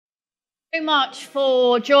Very much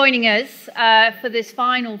for joining us for this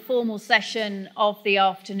final formal session of the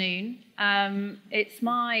afternoon. It's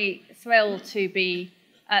my thrill to be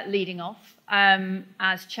leading off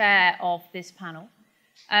as chair of this panel.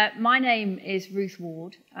 My name is Ruth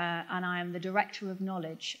Ward, and I am the Director of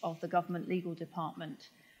Knowledge of the Government Legal Department.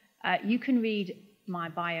 You can read my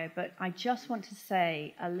bio, but I just want to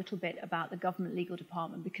say a little bit about the Government Legal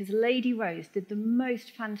Department because Lady Rose did the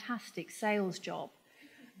most fantastic sales job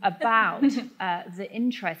about the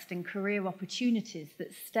interest and career opportunities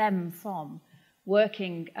that stem from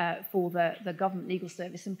working for the Government Legal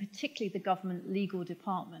Service, and particularly the Government Legal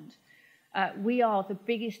Department. We are the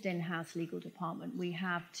biggest in-house legal department. We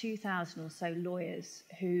have 2,000 or so lawyers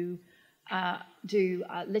who do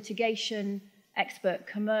litigation, expert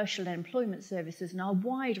commercial and employment services, and a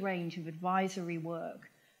wide range of advisory work.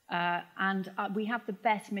 And we have the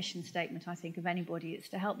best mission statement, I think, of anybody. It's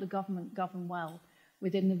to help the government govern well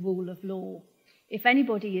within the rule of law. If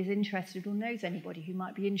anybody is interested or knows anybody who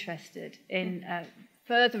might be interested in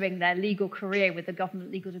furthering their legal career with the Government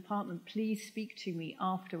Legal Department, please speak to me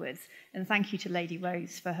afterwards. And thank you to Lady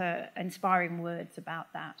Rose for her inspiring words about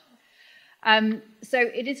that. So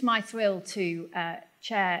it is my thrill to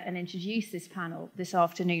chair and introduce this panel this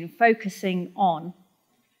afternoon, focusing on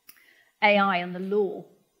AI and the law,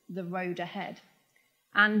 the road ahead.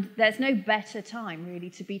 And there's no better time, really,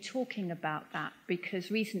 to be talking about that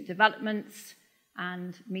because recent developments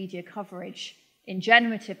and media coverage in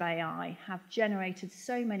generative AI have generated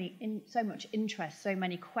so much interest, so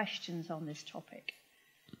many questions on this topic.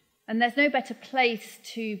 And there's no better place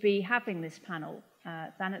to be having this panel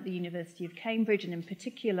than at the University of Cambridge, and in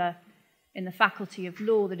particular in the Faculty of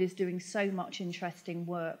Law that is doing so much interesting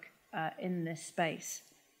work in this space.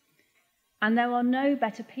 And there are no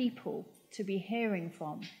better people to be hearing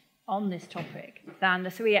from on this topic than the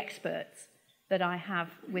three experts that I have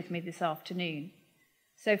with me this afternoon.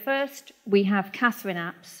 So first, we have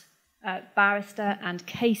Katherine, barrister and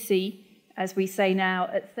KC, as we say now,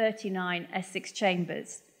 at 39 Essex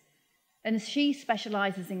Chambers. And she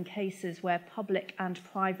specialises in cases where public and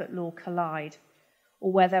private law collide,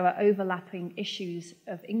 or where there are overlapping issues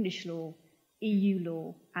of English law, EU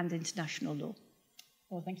law, and international law.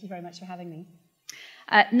 Well, thank you very much for having me.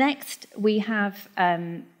 Next, we have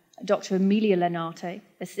Dr Emilija Leinarte,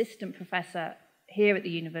 Assistant Professor here at the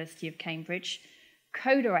University of Cambridge,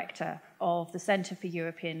 co-director of the Centre for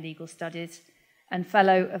European Legal Studies, and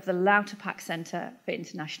fellow of the Lauterpacht Centre for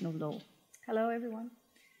International Law. Hello, everyone.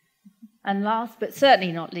 And last, but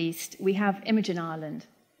certainly not least, we have Imogen Ireland,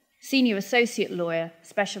 Senior Associate Lawyer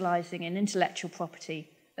specialising in intellectual property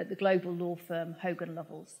at the global law firm Hogan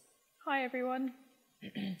Lovells. Hi, everyone.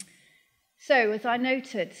 So, as I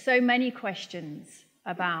noted, so many questions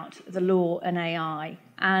about the law and AI,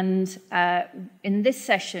 and in this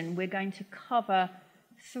session we're going to cover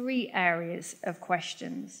three areas of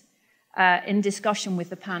questions in discussion with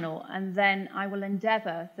the panel, and then I will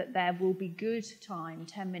endeavour that there will be good time,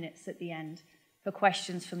 10 minutes at the end, for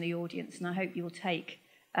questions from the audience, and I hope you'll take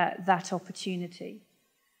that opportunity.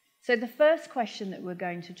 So the first question that we're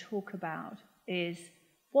going to talk about is,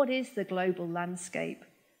 what is the global landscape?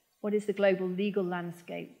 What is the global legal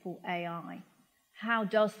landscape for AI? How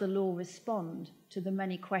does the law respond to the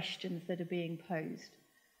many questions that are being posed?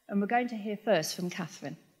 And we're going to hear first from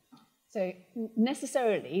Katherine. So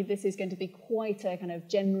necessarily, this is going to be quite a kind of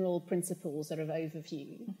general principle sort of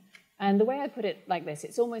overview. And the way I put it like this,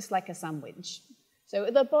 it's almost like a sandwich. So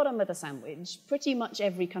at the bottom of the sandwich, pretty much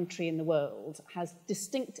every country in the world has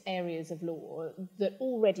distinct areas of law that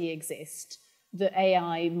already exist that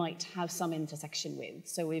AI might have some intersection with.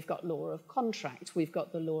 So we've got law of contract, we've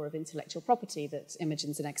got the law of intellectual property that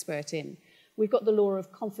Imogen's an expert in. We've got the law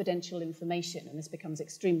of confidential information, and this becomes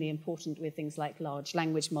extremely important with things like large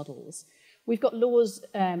language models. We've got laws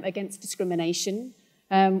against discrimination.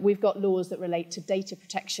 We've got laws that relate to data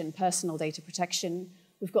protection, personal data protection.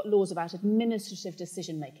 We've got laws about administrative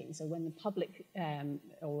decision-making, so when the public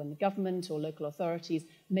or when the government or local authorities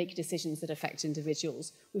make decisions that affect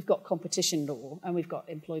individuals. We've got competition law, and we've got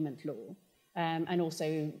employment law. And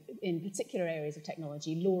also, in particular areas of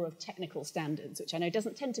technology, law of technical standards, which I know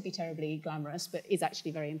doesn't tend to be terribly glamorous, but is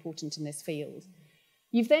actually very important in this field.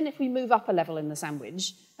 You've then, if we move up a level in the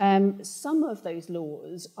sandwich, some of those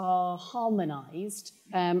laws are harmonised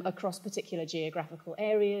across particular geographical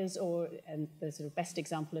areas, and the sort of best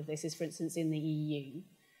example of this is, for instance, in the EU.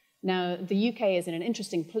 Now, the UK is in an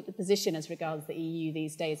interesting position as regards the EU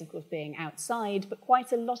these days, of course, being outside, but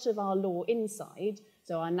quite a lot of our law inside,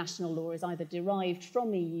 so our national law is either derived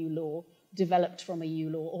from EU law, developed from EU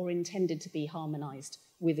law, or intended to be harmonised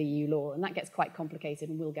with EU law, and that gets quite complicated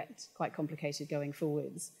and will get quite complicated going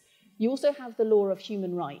forwards. You also have the law of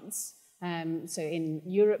human rights. So in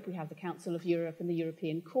Europe, we have the Council of Europe and the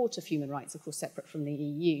European Court of Human Rights, of course, separate from the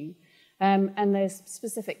EU. And there's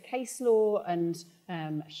specific case law and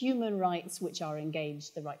human rights which are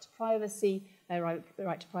engaged, the right to privacy, the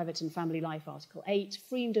right to private and family life, Article 8,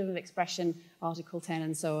 freedom of expression, Article 10,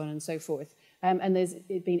 and so on and so forth. And there's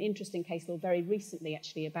been interesting case law very recently,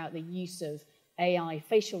 actually, about the use of AI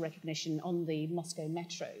facial recognition on the Moscow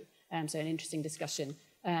metro. So an interesting discussion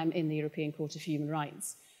in the European Court of Human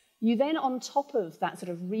Rights. You then, on top of that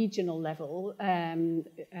sort of regional level,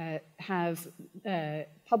 have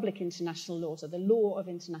public international law, so the law of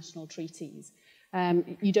international treaties.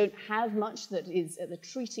 You don't have much that is at the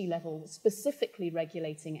treaty level specifically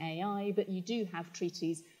regulating AI, but you do have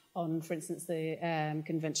treaties on, for instance, the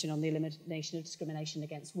Convention on the Elimination of Discrimination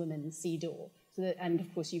Against Women, CEDAW. And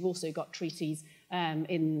of course, you've also got treaties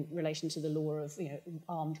in relation to the law of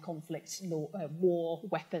armed conflict, law, war,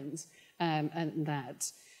 weapons, and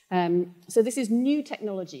that. So this is new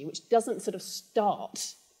technology, which doesn't sort of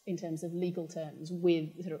start in terms of legal terms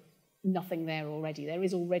with sort of nothing there already. There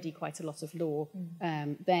is already quite a lot of law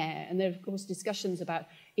there. And there are, of course, discussions about,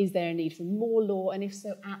 is there a need for more law? And if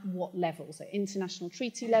so, at what level? So international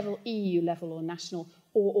treaty level, EU level, or national,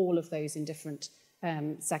 or all of those in different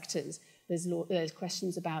sectors. There's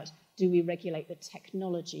questions about, do we regulate the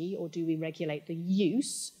technology, or do we regulate the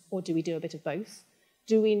use, or do we do a bit of both?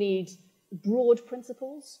 Do we need broad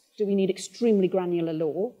principles? Do we need extremely granular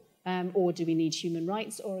law? Or do we need human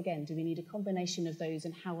rights? Or again, do we need a combination of those,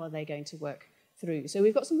 and how are they going to work through? So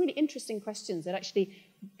we've got some really interesting questions that actually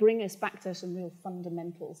bring us back to some real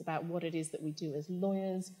fundamentals about what it is that we do as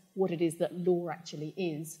lawyers, what it is that law actually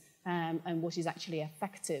is, and what is actually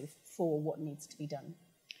effective for what needs to be done.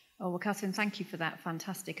 Oh, well, Katherine, thank you for that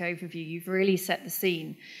fantastic overview. You've really set the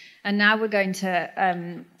scene. And now we're going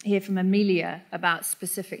to hear from Emilija about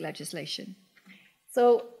specific legislation.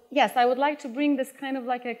 So, yes, I would like to bring this kind of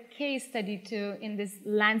like a case study in this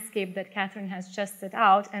landscape that Katherine has just set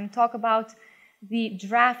out, and talk about the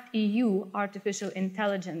draft EU Artificial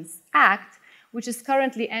Intelligence Act, which is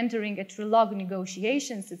currently entering a trilogue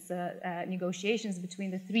negotiations. It's negotiations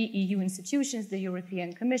between the 3 EU institutions, the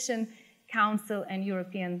European Commission, Council, and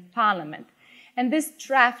European Parliament. And this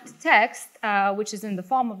draft text, which is in the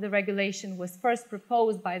form of the regulation, was first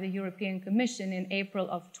proposed by the European Commission in April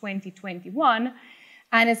of 2021,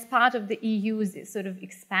 and is part of the EU's sort of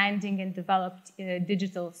expanding and developed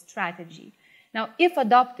digital strategy. Now, if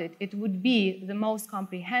adopted, it would be the most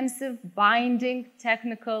comprehensive, binding,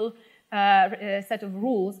 technical set of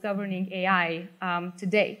rules governing AI to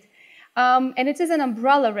date. And it is an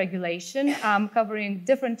umbrella regulation covering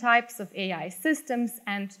different types of AI systems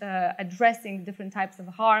and addressing different types of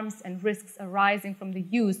harms and risks arising from the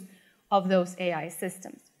use of those AI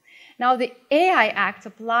systems. Now, the AI Act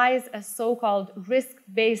applies a so-called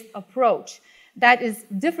risk-based approach. That is,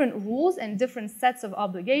 different rules and different sets of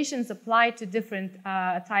obligations apply to different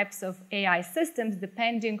types of AI systems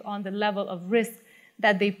depending on the level of risk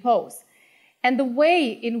that they pose. And the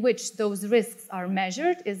way in which those risks are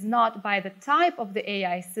measured is not by the type of the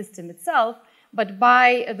AI system itself, but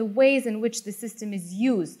by the ways in which the system is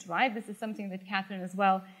used, right? This is something that Katherine as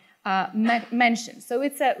well mentioned. So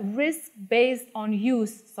it's a risk-based on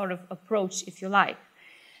use sort of approach, if you like.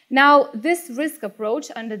 Now, this risk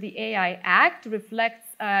approach under the AI Act reflects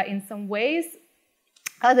in some ways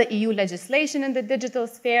other EU legislation in the digital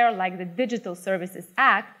sphere, like the Digital Services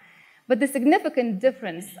Act. But the significant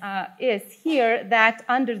difference is here that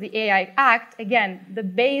under the AI Act, again, the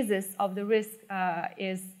basis of the risk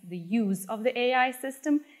is the use of the AI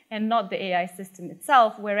system and not the AI system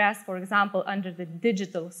itself, whereas, for example, under the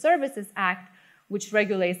Digital Services Act, which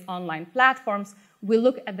regulates online platforms, we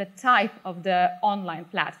look at the type of the online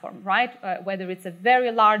platform, right? Whether it's a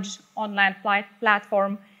very large online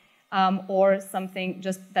platform or something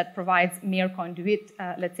just that provides mere conduit,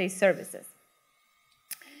 let's say, services.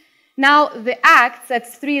 Now, the Act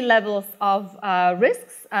sets 3 levels of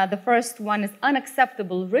risks. The first one is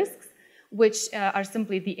unacceptable risks, which are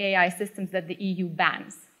simply the AI systems that the EU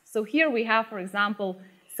bans. So here we have, for example,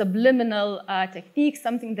 subliminal techniques,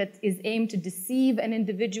 something that is aimed to deceive an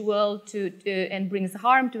individual and brings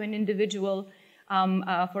harm to an individual.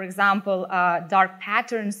 For example, dark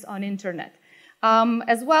patterns on internet.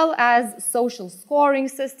 As well as social scoring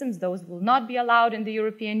systems. Those will not be allowed in the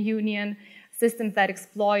European Union. Systems that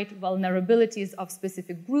exploit vulnerabilities of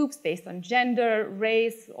specific groups based on gender,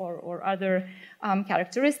 race, or other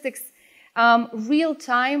characteristics.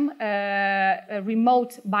 Real-time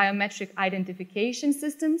remote biometric identification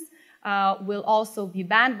systems, will also be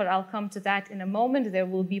banned, but I'll come to that in a moment. There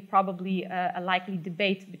will be probably a likely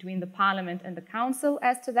debate between the Parliament and the Council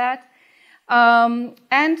as to that.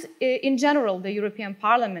 And in general, the European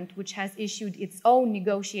Parliament, which has issued its own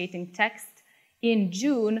negotiating text in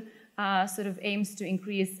June, sort of aims to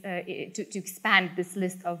increase, to expand this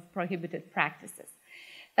list of prohibited practices.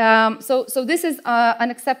 So this is an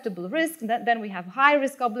acceptable risk. Then we have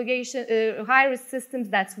high-risk high-risk systems.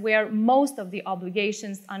 That's where most of the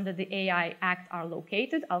obligations under the AI Act are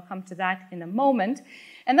located. I'll come to that in a moment.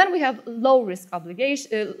 And then we have low-risk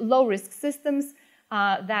systems.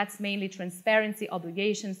 That's mainly transparency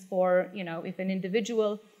obligations for, if an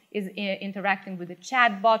individual is interacting with a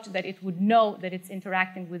chatbot, that it would know that it's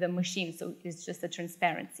interacting with a machine. So it's just a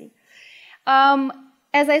transparency.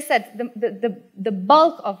 As I said, the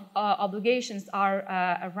bulk of obligations are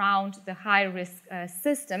around the high-risk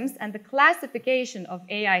systems, and the classification of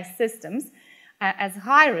AI systems as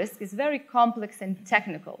high-risk is very complex and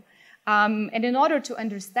technical. And in order to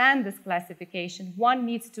understand this classification, one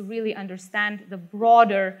needs to really understand the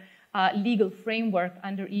broader legal framework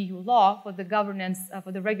under EU law for the governance,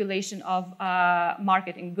 for the regulation of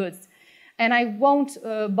marketing goods. And I won't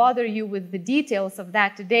bother you with the details of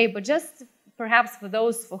that today, but just perhaps for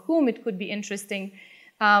those for whom it could be interesting,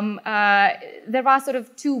 there are sort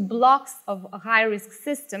of two blocks of high-risk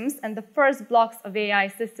systems, and the first blocks of AI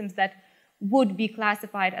systems that would be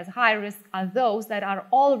classified as high-risk are those that are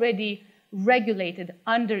already regulated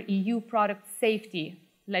under EU product safety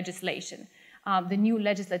legislation, the new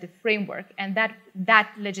legislative framework, and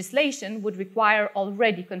that legislation would require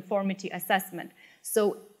already conformity assessment.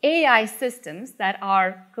 So AI systems that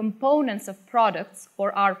are components of products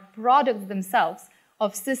or are products themselves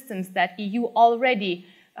of systems that EU already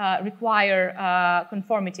require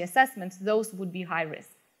conformity assessments, those would be high risk.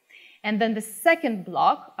 And then the second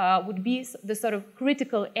block would be the sort of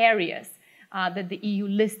critical areas that the EU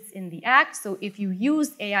lists in the Act. So if you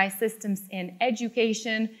use AI systems in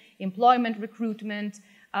education, employment recruitment,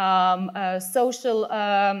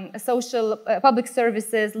 public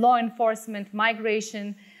services, law enforcement,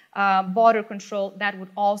 migration, border control, that would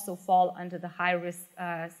also fall under the high-risk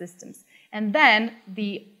systems. And then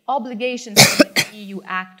the obligations of the EU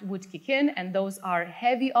Act would kick in, and those are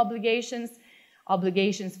heavy obligations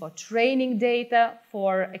for training data,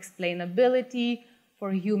 for explainability,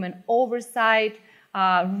 for human oversight,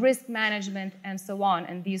 risk management, and so on.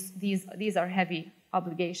 And these are heavy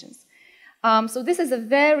obligations. So this is a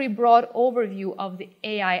very broad overview of the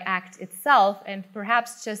AI Act itself, and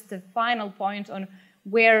perhaps just a final point on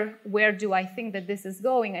where do I think that this is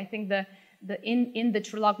going. I think in the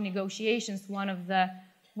trilogue negotiations, one of the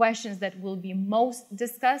questions that will be most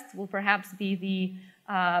discussed will perhaps be the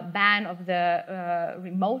ban of the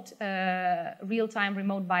real-time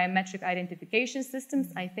remote biometric identification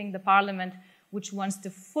systems. I think the Parliament, which wants to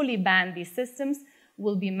fully ban these systems,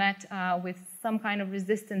 will be met with some kind of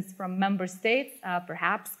resistance from member states,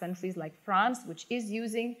 perhaps countries like France, which is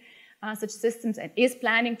using such systems and is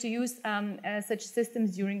planning to use such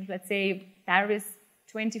systems during, let's say, Paris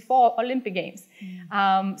 24 Olympic Games.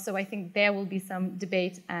 So I think there will be some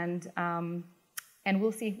debate, and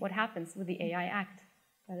we'll see what happens with the AI Act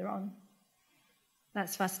later on.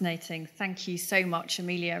 That's fascinating. Thank you so much,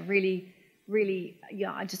 Emilia. Really,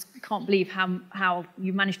 yeah, I just can't believe how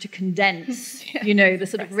you managed to condense, the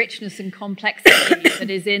sort of richness and complexity that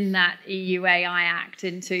is in that EU AI Act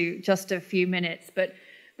into just a few minutes. But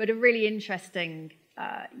a really interesting,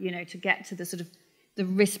 to get to the sort of the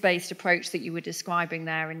risk-based approach that you were describing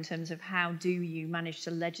there in terms of how do you manage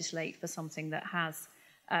to legislate for something that has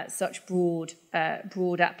such broad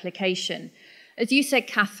application. As you said,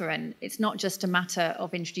 Katherine, it's not just a matter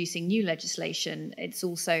of introducing new legislation, it's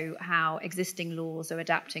also how existing laws are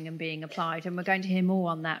adapting and being applied. And we're going to hear more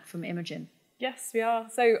on that from Imogen. Yes, we are.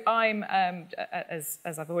 So I'm, as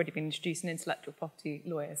I've already been introduced, an intellectual property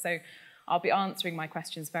lawyer. So I'll be answering my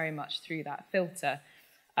questions very much through that filter.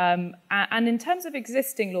 And in terms of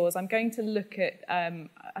existing laws, I'm going to look at,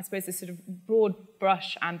 I suppose, this sort of broad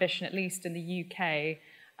brush ambition, at least in the UK,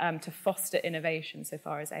 to foster innovation so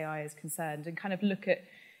far as AI is concerned, and kind of look at,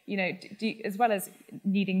 as well as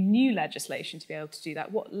needing new legislation to be able to do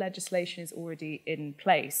that, what legislation is already in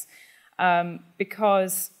place.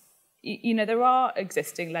 Because, there are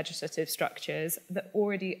existing legislative structures that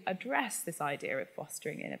already address this idea of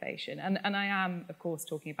fostering innovation. And I am, of course,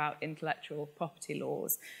 talking about intellectual property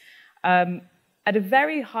laws. At a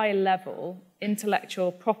very high level,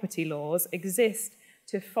 intellectual property laws exist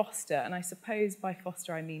to foster, and I suppose by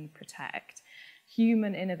foster I mean protect,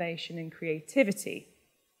 human innovation and creativity.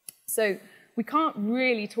 So we can't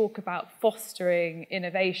really talk about fostering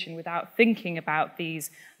innovation without thinking about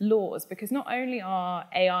these laws, because not only are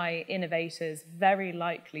AI innovators very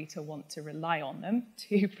likely to want to rely on them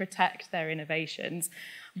to protect their innovations,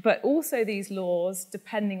 but also these laws,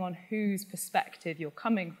 depending on whose perspective you're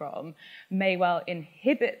coming from, may well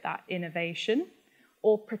inhibit that innovation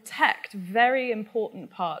or protect very important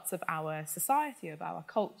parts of our society, of our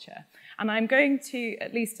culture. And I'm going to,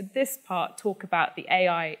 at least at this part, talk about the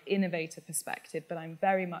AI innovator perspective, but I'm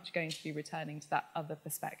very much going to be returning to that other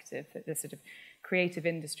perspective, the sort of creative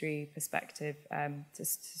industry perspective,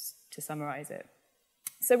 to summarize it.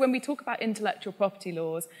 So when we talk about intellectual property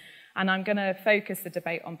laws, and I'm going to focus the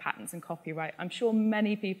debate on patents and copyright. I'm sure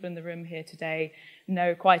many people in the room here today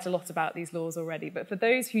know quite a lot about these laws already, but for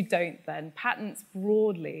those who don't then, patents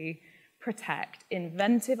broadly protect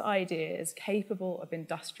inventive ideas capable of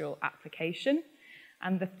industrial application.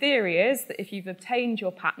 And the theory is that if you've obtained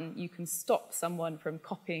your patent, you can stop someone from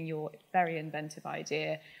copying your very inventive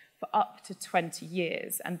idea for up to 20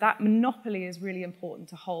 years. And that monopoly is really important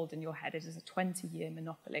to hold in your head. It is a 20-year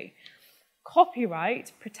monopoly.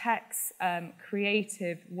 Copyright protects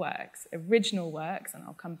creative works, original works, and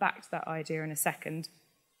I'll come back to that idea in a second.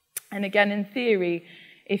 And again, in theory,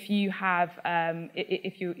 if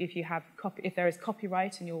there is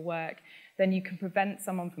copyright in your work, then you can prevent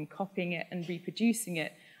someone from copying it and reproducing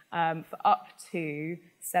it for up to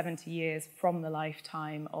 70 years from the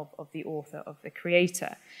lifetime of the author, of the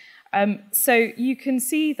creator. So you can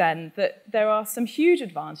see then that there are some huge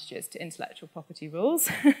advantages to intellectual property rules.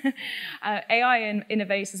 AI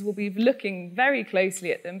innovators will be looking very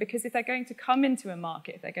closely at them, because if they're going to come into a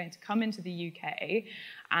market, if they're going to come into the UK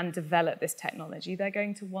and develop this technology, they're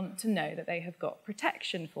going to want to know that they have got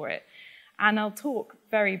protection for it. And I'll talk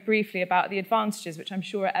very briefly about the advantages, which I'm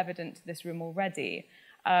sure are evident to this room already.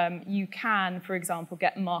 You can, for example,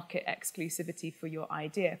 get market exclusivity for your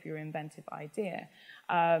idea, for your inventive idea.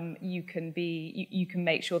 You can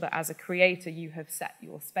make sure that as a creator you have set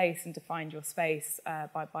your space and defined your space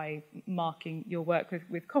by marking your work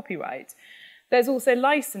with copyright. There's also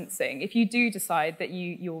licensing. If you do decide that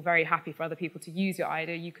you're very happy for other people to use your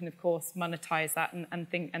idea, you can of course monetize that and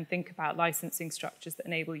think about licensing structures that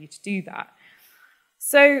enable you to do that.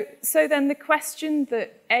 So then the question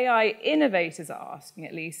that AI innovators are asking,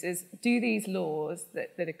 at least, is do these laws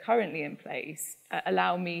that are currently in place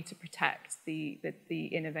allow me to protect the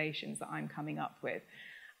innovations that I'm coming up with?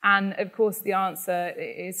 And of course the answer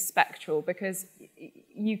is spectral, because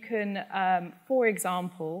you can, for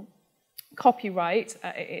example, copyright,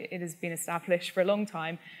 it has been established for a long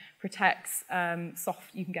time, protects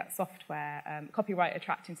you can get software, copyright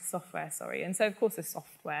attracting to software, sorry. And so, of course, there's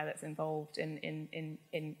software that's involved in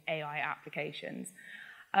AI applications.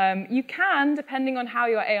 You can, depending on how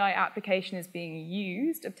your AI application is being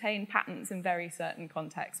used, obtain patents in very certain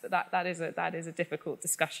contexts, but that is a difficult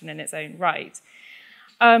discussion in its own right.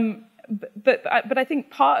 But I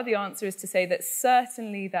think part of the answer is to say that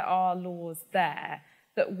certainly there are laws there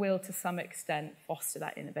that will, to some extent, foster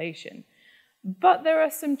that innovation. But there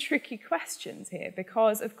are some tricky questions here,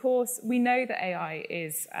 because, of course, we know that AI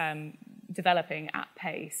is developing at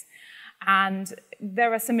pace. And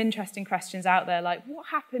there are some interesting questions out there, like, what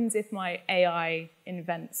happens if my AI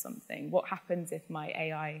invents something? What happens if my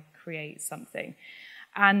AI creates something?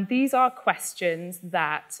 And these are questions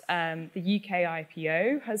that the UK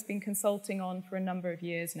IPO has been consulting on for a number of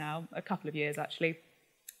years now, a couple of years, actually.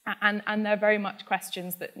 And they're very much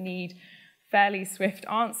questions that need fairly swift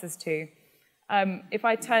answers to. If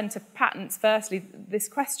I turn to patents, firstly, this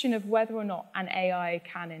question of whether or not an AI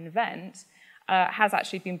can invent has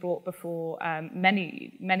actually been brought before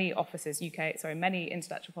many offices, many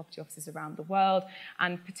intellectual property offices around the world,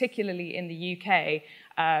 and particularly in the UK,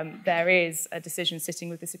 there is a decision sitting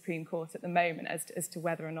with the Supreme Court at the moment as to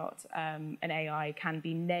whether or not an AI can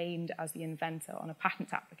be named as the inventor on a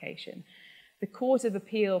patent application. The Court of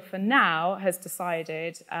Appeal for now has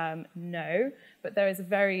decided no, but there is a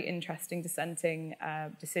very interesting dissenting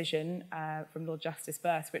decision from Lord Justice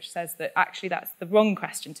Burst, which says that actually that's the wrong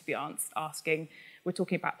question to be asking. We're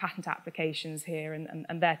talking about patent applications here,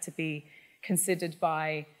 and they're to be considered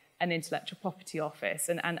by an intellectual property office,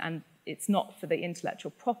 and it's not for the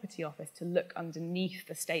intellectual property office to look underneath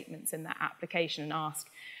the statements in that application and ask,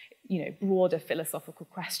 broader philosophical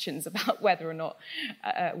questions about whether or not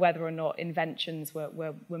inventions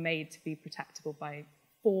were made to be protectable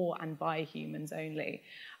for and by humans only.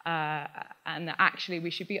 And actually, we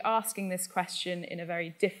should be asking this question in a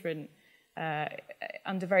very different,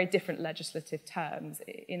 under very different legislative terms.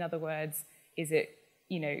 In other words, is it,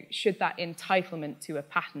 should that entitlement to a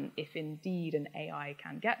patent, if indeed an AI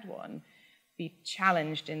can get one, be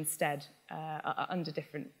challenged instead under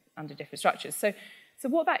different structures. So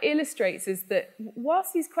what that illustrates is that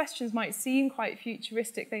whilst these questions might seem quite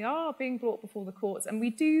futuristic, they are being brought before the courts, and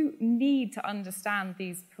we do need to understand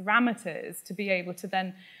these parameters to be able to then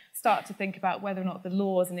start to think about whether or not the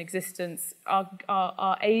laws in existence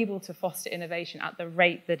are able to foster innovation at the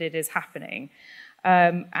rate that it is happening.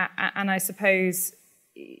 And I suppose,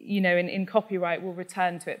 you know, in copyright, we'll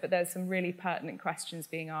return to it, but there's some really pertinent questions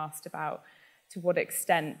being asked about to what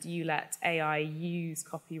extent do you let AI use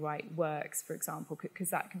copyright works, for example, because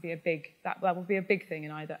that can be that will be a big thing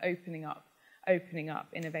in either opening up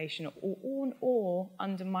innovation or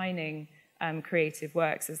undermining creative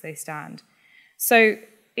works as they stand. So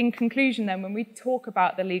in conclusion then, when we talk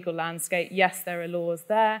about the legal landscape, yes, there are laws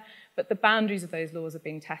there, but the boundaries of those laws are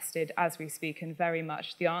being tested as we speak, and very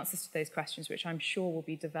much the answers to those questions, which I'm sure will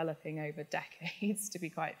be developing over decades, to be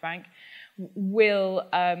quite frank, will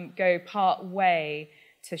go part way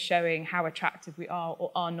to showing how attractive we are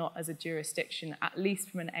or are not as a jurisdiction, at least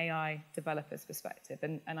from an AI developer's perspective.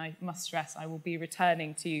 And I must stress, I will be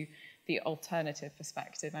returning to the alternative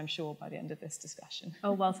perspective, I'm sure, by the end of this discussion.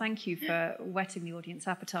 Oh, well, thank you for whetting the audience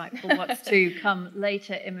appetite for what's to come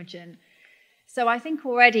later, Imogen. So I think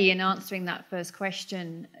already in answering that first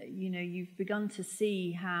question, you know, you've begun to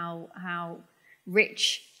see how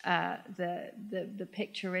rich the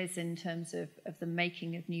picture is in terms of the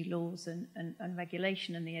making of new laws and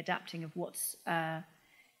regulation and the adapting of what's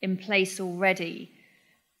in place already.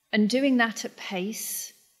 And doing that at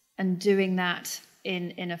pace and doing that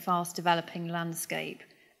in a fast developing landscape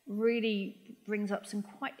really brings up some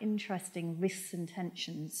quite interesting risks and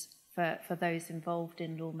tensions for those involved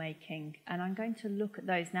in lawmaking. And I'm going to look at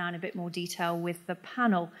those now in a bit more detail with the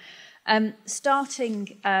panel,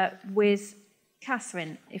 starting with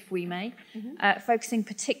Katherine, if we may, focusing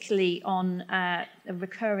particularly on a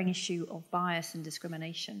recurring issue of bias and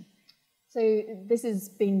discrimination. So this has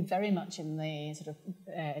been very much in the sort of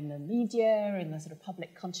in the media, in the sort of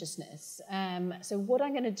public consciousness. So what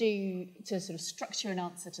I'm going to do to sort of structure an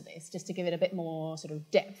answer to this, just to give it a bit more sort of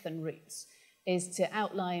depth and roots, is to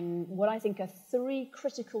outline what I think are 3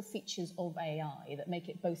 critical features of AI that make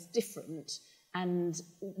it both different and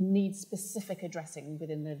need specific addressing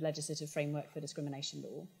within the legislative framework for discrimination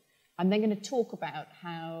law. I'm then going to talk about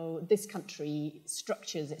how this country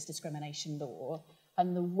structures its discrimination law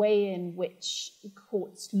and the way in which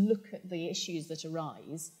courts look at the issues that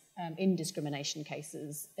arise in discrimination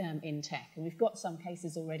cases in tech. And we've got some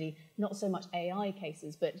cases already, not so much AI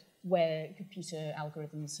cases, but where computer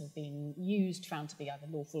algorithms have been used, found to be either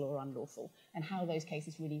lawful or unlawful, and how those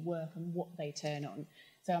cases really work and what they turn on.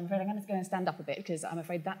 So I'm afraid I'm going to go and stand up a bit, because I'm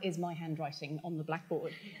afraid that is my handwriting on the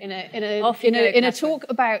blackboard. In a talk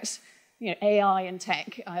about, you know, AI and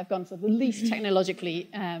tech, I have gone for the least technologically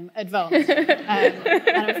advanced.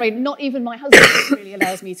 And I'm afraid not even my husband really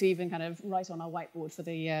allows me to even kind of write on our whiteboard for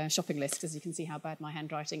the shopping list, because you can see how bad my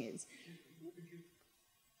handwriting is.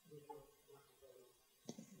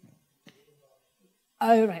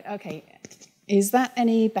 Oh, right, okay. Is that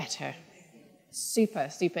any better? Super,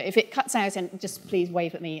 super. If it cuts out, and just please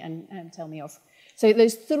wave at me and tell me off. So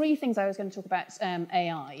there's 3 things I was going to talk about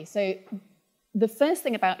AI. So the first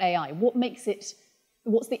thing about AI,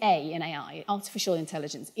 what's the A in AI? Artificial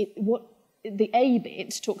intelligence. The A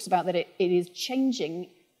bit talks about that it is changing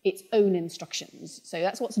its own instructions. So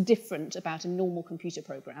that's what's different about a normal computer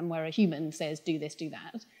program where a human says, do this, do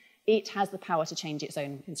that. It has the power to change its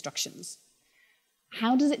own instructions.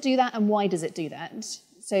 How does it do that, and why does it do that?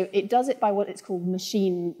 So it does it by what it's called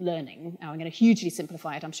machine learning. Now, I'm going to hugely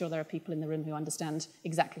simplify it. I'm sure there are people in the room who understand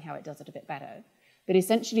exactly how it does it a bit better. But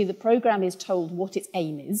essentially, the program is told what its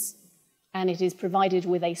aim is, and it is provided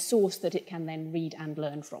with a source that it can then read and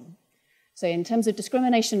learn from. So in terms of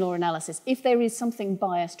discrimination law analysis, if there is something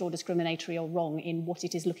biased or discriminatory or wrong in what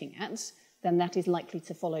it is looking at, then that is likely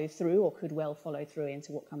to follow through, or could well follow through,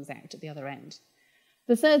 into what comes out at the other end.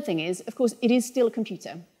 The third thing is, of course, it is still a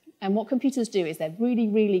computer. And what computers do is they're really,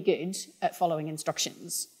 really good at following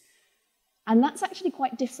instructions. And that's actually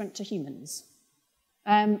quite different to humans.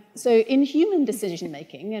 So in human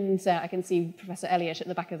decision-making, and I can see Professor Elliott at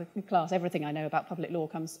the back of the class, everything I know about public law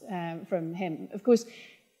comes from him. Of course,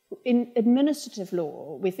 in administrative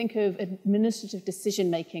law, we think of administrative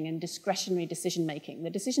decision-making and discretionary decision-making. The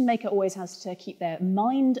decision-maker always has to keep their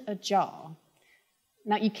mind ajar.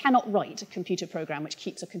 Now, you cannot write a computer program which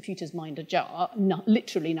keeps a computer's mind ajar.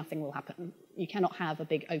 Literally nothing will happen. You cannot have a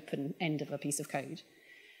big open end of a piece of code.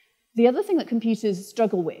 The other thing that computers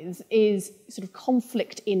struggle with is sort of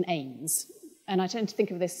conflict in aims. And I tend to think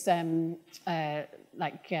of this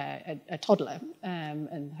a toddler,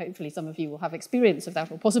 and hopefully some of you will have experience of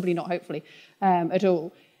that, or possibly not hopefully at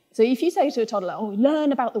all. So if you say to a toddler, oh,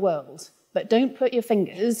 learn about the world, but don't put your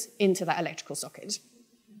fingers into that electrical socket,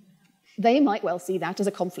 they might well see that as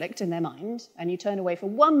a conflict in their mind, and you turn away for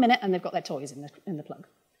 1 minute and they've got their toys in the plug.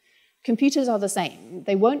 Computers are the same.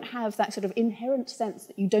 They won't have that sort of inherent sense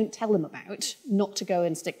that you don't tell them about not to go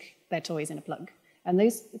and stick their toys in a plug. And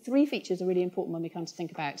those three features are really important when we come to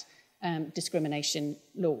think about discrimination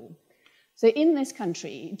law. So in this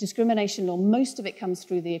country, discrimination law, most of it comes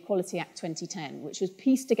through the Equality Act 2010, which was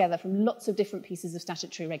pieced together from lots of different pieces of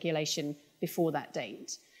statutory regulation before that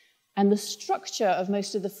date. And the structure of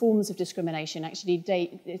most of the forms of discrimination actually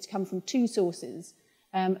it's come from two sources.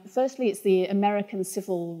 Firstly, it's the American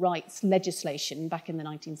civil rights legislation back in the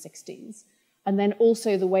 1960s, and then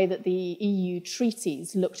also the way that the EU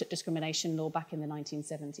treaties looked at discrimination law back in the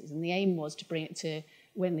 1970s. And the aim was to bring it to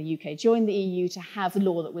when the UK joined the EU to have a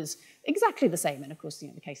law that was exactly the same. And of course,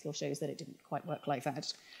 the case law shows that it didn't quite work like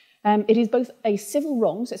that. It is both a civil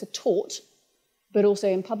wrong, so it's a tort, but also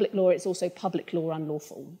in public law, it's also public law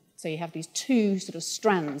unlawful. So you have these two sort of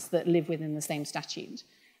strands that live within the same statute.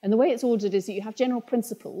 And the way it's ordered is that you have general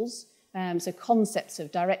principles, so concepts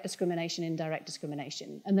of direct discrimination, indirect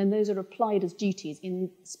discrimination, and then those are applied as duties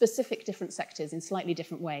in specific different sectors in slightly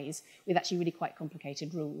different ways, with actually really quite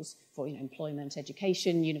complicated rules for employment,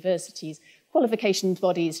 education, universities, qualifications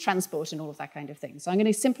bodies, transport, and all of that kind of thing. So I'm going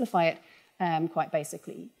to simplify it quite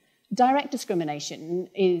basically. Direct discrimination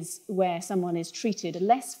is where someone is treated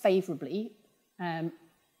less favourably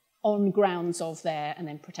on grounds of their, and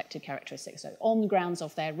then protected characteristics, so on grounds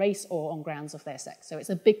of their race or on grounds of their sex. So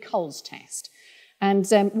it's a big Coles test. And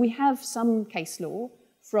we have some case law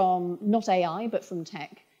from, not AI, but from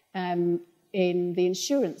tech, in the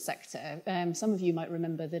insurance sector. Some of you might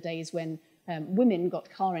remember the days when women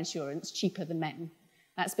got car insurance cheaper than men.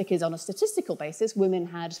 That's because on a statistical basis, women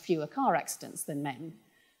had fewer car accidents than men.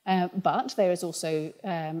 But there is also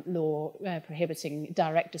law prohibiting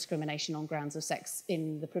direct discrimination on grounds of sex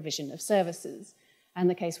in the provision of services. And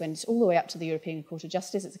the case went all the way up to the European Court of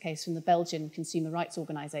Justice. It's a case from the Belgian Consumer Rights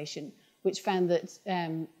Organisation, which found that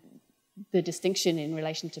the distinction in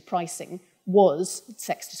relation to pricing was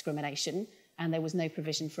sex discrimination, and there was no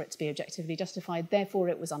provision for it to be objectively justified. Therefore,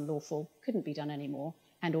 it was unlawful, couldn't be done anymore,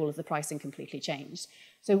 and all of the pricing completely changed.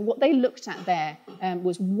 So what they looked at there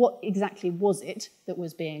was what exactly was it that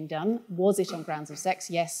was being done? Was it on grounds of sex?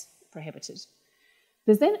 Yes, prohibited.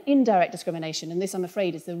 There's then indirect discrimination, and this, I'm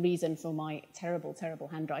afraid, is the reason for my terrible, terrible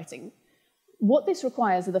handwriting. What this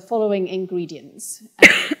requires are the following ingredients.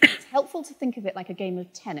 It's helpful to think of it like a game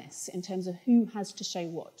of tennis in terms of who has to show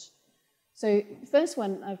what. So the first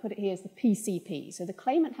one, I've put it here, is the PCP. So the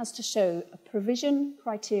claimant has to show a provision,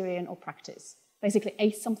 criterion, or practice. Basically,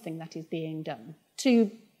 a something that is being done to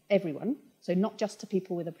everyone, so not just to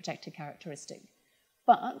people with a protected characteristic,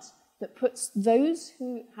 but that puts those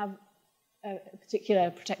who have a particular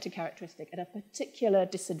protected characteristic at a particular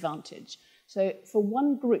disadvantage. So for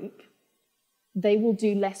one group, they will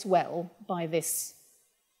do less well by this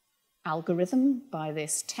algorithm, by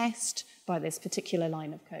this test, by this particular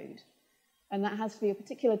line of code. And that has to be a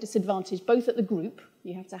particular disadvantage both at the group,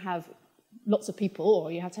 you have to have lots of people,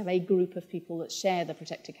 or you have to have a group of people that share the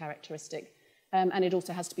protected characteristic, and it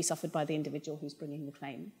also has to be suffered by the individual who's bringing the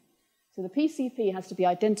claim. So the PCP has to be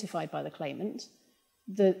identified by the claimant.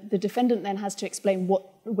 The defendant then has to explain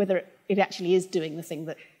whether it actually is doing the thing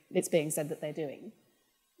that it's being said that they're doing.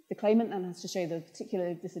 The claimant then has to show the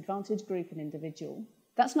particular disadvantaged group and individual.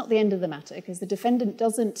 That's not the end of the matter, because the defendant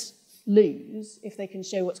doesn't lose if they can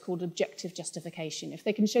show what's called objective justification. If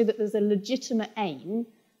they can show that there's a legitimate aim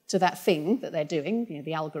to that thing that they're doing,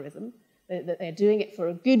 the algorithm, that they're doing it for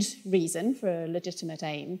a good reason, for a legitimate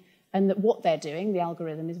aim, and that what they're doing, the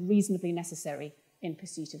algorithm, is reasonably necessary in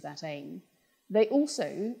pursuit of that aim. They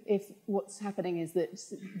also, if what's happening is that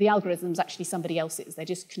the algorithm's actually somebody else's, they're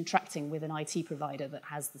just contracting with an IT provider that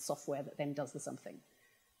has the software that then does the something.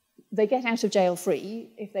 They get out of jail free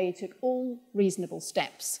if they took all reasonable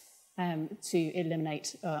steps to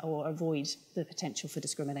eliminate or avoid the potential for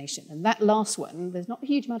discrimination. And that last one, there's not a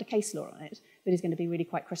huge amount of case law on it, but is going to be really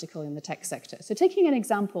quite critical in the tech sector. So taking an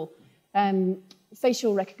example,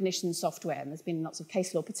 facial recognition software, and there's been lots of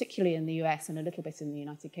case law, particularly in the US and a little bit in the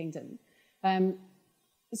United Kingdom.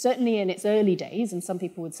 Certainly in its early days, and some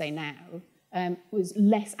people would say now, was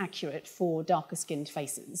less accurate for darker-skinned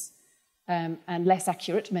faces. And less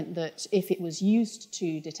accurate meant that if it was used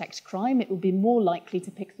to detect crime, it would be more likely to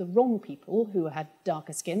pick the wrong people who had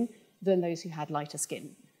darker skin than those who had lighter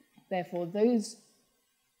skin. Therefore, those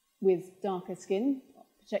with darker skin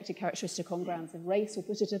protected characteristic on grounds of race or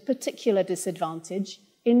put at a particular disadvantage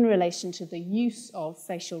in relation to the use of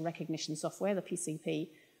facial recognition software, the PCP,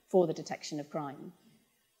 for the detection of crime.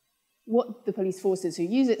 What the police forces who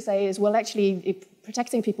use it say is, well, actually,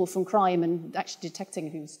 protecting people from crime and actually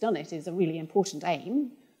detecting who's done it is a really important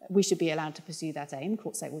aim. We should be allowed to pursue that aim.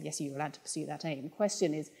 Courts say, well, yes, you're allowed to pursue that aim. The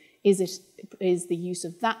question is the use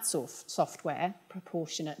of that software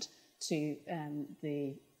proportionate to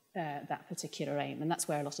that particular aim? And that's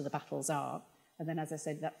where a lot of the battles are. And then, as I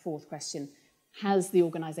said, that fourth question, has the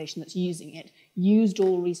organisation that's using it used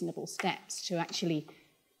all reasonable steps to actually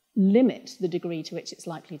limit the degree to which it's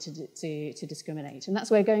likely to discriminate? And that's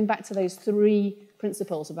where, going back to those three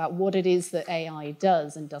principles about what it is that AI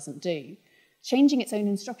does and doesn't do, changing its own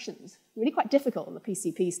instructions, really quite difficult at the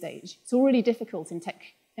PCP stage. It's already difficult in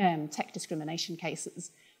tech discrimination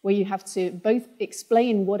cases, where you have to both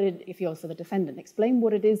explain what it, if you're for the defendant, explain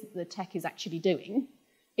what it is that the tech is actually doing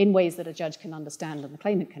in ways that a judge can understand and the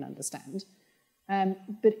claimant can understand.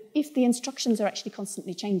 But if the instructions are actually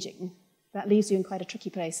constantly changing, that leaves you in quite a tricky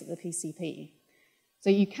place at the PCP. So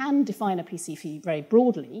you can define a PCP very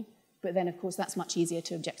broadly, but then, of course, that's much easier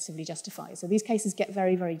to objectively justify. So these cases get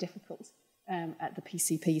very, very difficult at the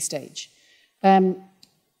PCP stage.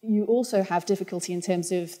 You also have difficulty in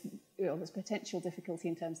terms of, there's potential difficulty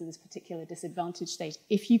in terms of this particular disadvantage state.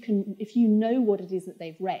 If you know what it is that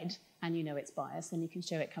they've read and you know it's biased, then you can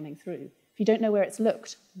show it coming through. If you don't know where it's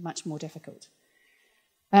looked, much more difficult.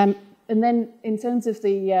 And then in terms of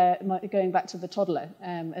the, going back to the toddler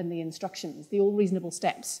and the instructions, the all reasonable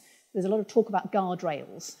steps, there's a lot of talk about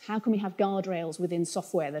guardrails. How can we have guardrails within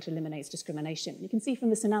software that eliminates discrimination? You can see from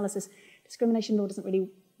this analysis, discrimination law doesn't really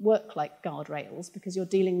work like guardrails because you're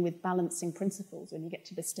dealing with balancing principles when you get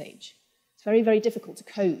to this stage. It's very, very difficult to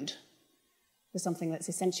code for something that's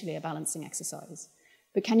essentially a balancing exercise.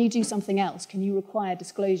 But can you do something else? Can you require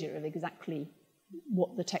disclosure of exactly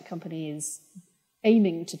what the tech company is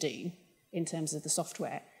aiming to do in terms of the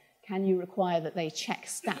software? Can you require that they check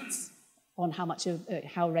stats on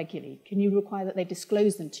how regularly? Can you require that they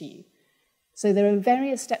disclose them to you? So there are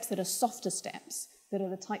various steps that are softer steps that are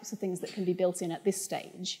the types of things that can be built in at this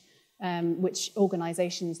stage, which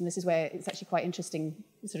organisations, and this is where it's actually quite interesting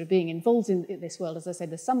sort of being involved in this world. As I said,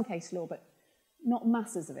 there's some case law, but not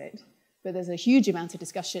masses of it. But there's a huge amount of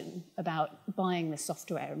discussion about buying this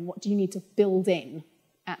software and what do you need to build in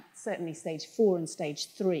at certainly stage 4 and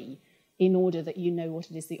stage 3 in order that you know what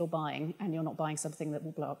it is that you're buying and you're not buying something that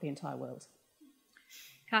will blow up the entire world.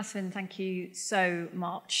 Katherine, thank you so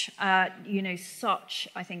much. I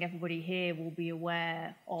think everybody here will be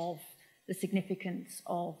aware of the significance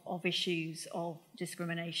of issues of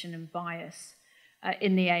discrimination and bias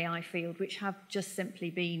in the AI field, which have just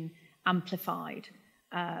simply been amplified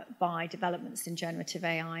by developments in generative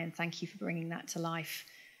AI, and thank you for bringing that to life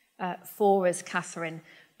for us, Katherine.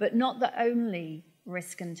 But not the only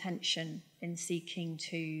risk and tension in seeking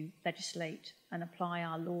to legislate and apply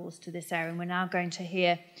our laws to this area. And we're now going to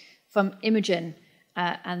hear from Imogen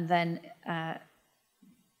and then,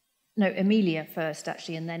 Emilia first,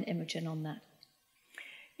 actually, and then Imogen on that.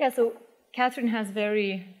 Yeah, so Katherine has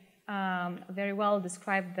very well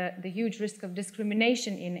described the huge risk of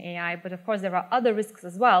discrimination in AI, but of course there are other risks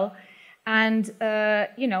as well. And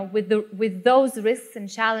with those risks and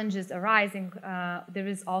challenges arising, there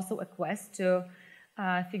is also a quest to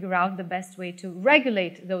figure out the best way to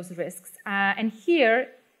regulate those risks. And here,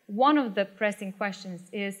 one of the pressing questions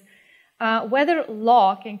is whether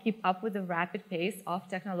law can keep up with the rapid pace of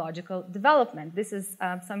technological development. This is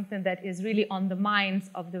something that is really on the minds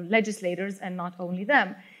of the legislators and not only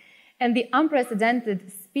them. And the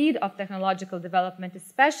unprecedented speed of technological development,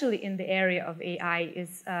 especially in the area of AI,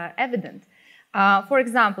 is evident. For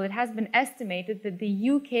example, it has been estimated that the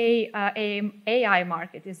UK AI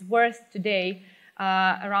market is worth today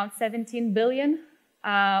around 17 billion,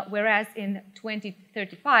 whereas in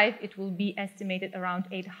 2035 it will be estimated around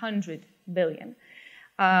 800 billion.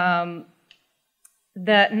 The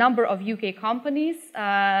number of UK companies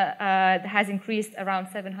has increased around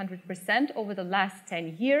 700% over the last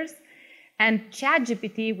 10 years. And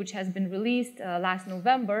ChatGPT, which has been released last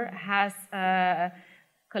November, has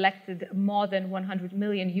collected more than 100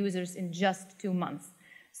 million users in just 2 months.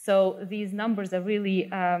 So these numbers are really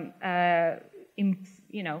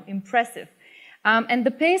impressive. And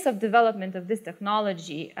the pace of development of this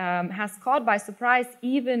technology has caught by surprise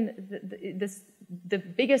even the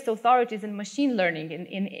biggest authorities in machine learning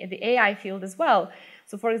in the AI field as well.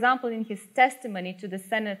 So for example, in his testimony to the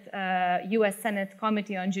US Senate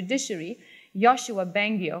Committee on Judiciary, Joshua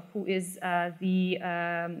Bengio, who is the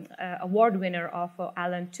award winner of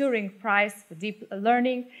Alan Turing Prize for Deep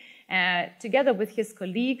Learning Together with his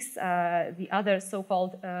colleagues, the other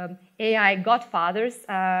so-called AI godfathers,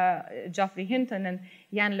 Geoffrey Hinton and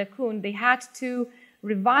Jan LeCun, they had to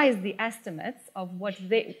revise the estimates of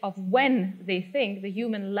when they think the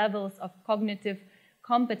human levels of cognitive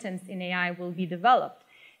competence in AI will be developed.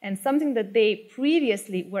 And something that they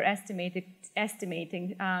previously were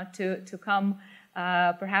estimating to come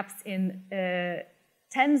perhaps in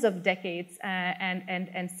tens of decades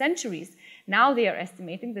and centuries. Now they are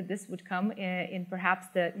estimating that this would come in perhaps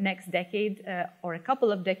the next decade or a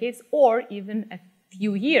couple of decades or even a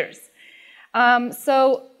few years.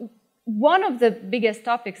 So one of the biggest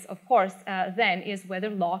topics, of course, then is whether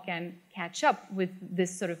law can catch up with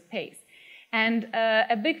this sort of pace. And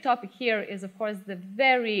a big topic here is, of course, the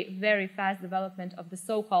very, very fast development of the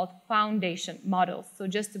so-called foundation models. So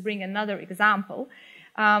just to bring another example,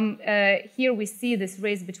 here we see this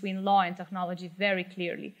race between law and technology very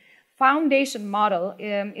clearly. Foundation model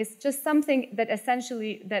is just something that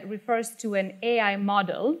essentially that refers to an AI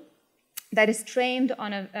model that is trained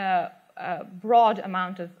on a broad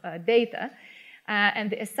amount of data. And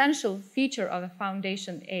the essential feature of a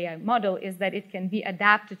foundation AI model is that it can be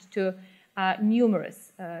adapted to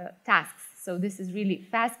numerous tasks. So this is really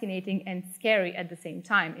fascinating and scary at the same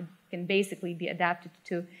time. It can basically be adapted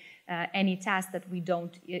to any task that we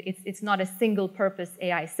don't, it's not a single purpose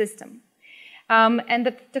AI system. And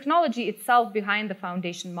the technology itself behind the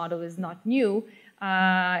foundation model is not new.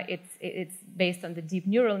 It's based on the deep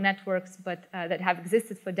neural networks that have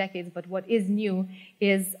existed for decades. But what is new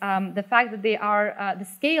is the fact that they are the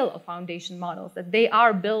scale of foundation models, that they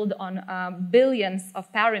are built on billions of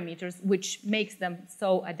parameters, which makes them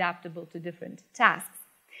so adaptable to different tasks.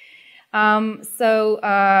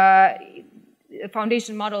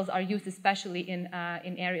 Foundation models are used especially in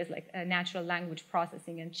areas like natural language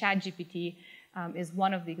processing, and ChatGPT is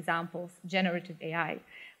one of the examples, generative AI.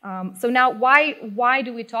 So now, why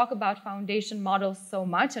do we talk about foundation models so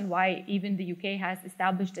much, and why even the UK has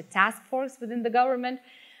established a task force within the government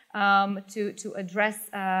to address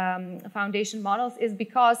foundation models is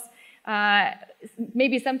because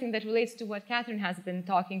maybe something that relates to what Katherine has been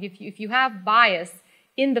talking. If you have bias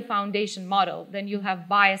in the foundation model, then you'll have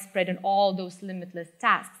bias spread in all those limitless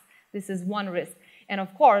tasks. This is one risk. And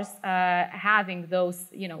of course, having those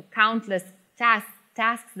countless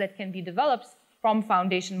tasks that can be developed from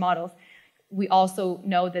foundation models, we also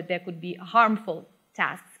know that there could be harmful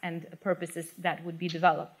tasks and purposes that would be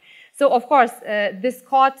developed. So of course, this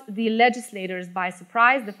caught the legislators by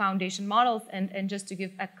surprise, the foundation models, and just to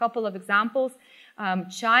give a couple of examples,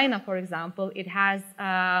 China, for example, it has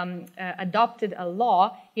adopted a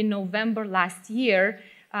law in November last year,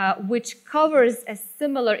 which covers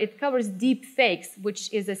it covers deep fakes,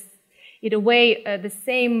 which is in a way the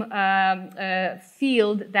same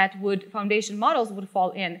field that foundation models would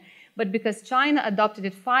fall in. But because China adopted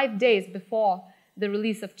it 5 days before the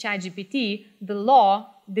release of ChatGPT, the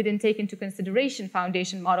law didn't take into consideration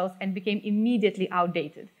foundation models and became immediately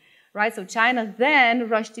outdated. Right? So China then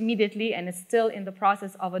rushed immediately and is still in the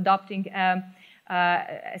process of adopting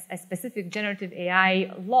a specific generative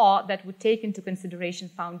AI law that would take into consideration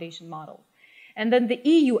foundation models. And then the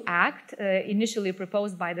EU Act, initially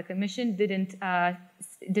proposed by the Commission, didn't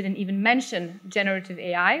even mention generative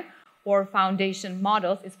AI or foundation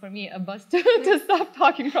models. It's for me a buzz to stop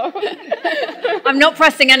talking from. I'm not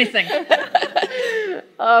pressing anything.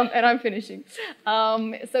 And I'm finishing.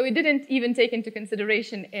 So it didn't even take into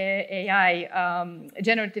consideration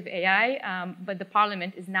generative AI, but the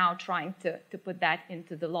Parliament is now trying to put that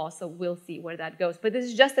into the law, so we'll see where that goes. But this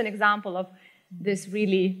is just an example of this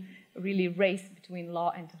really race between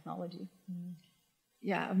law and technology.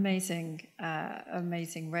 Yeah, amazing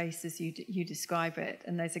race as you describe it,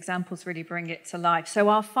 and those examples really bring it to life. So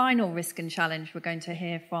our final risk and challenge, we're going to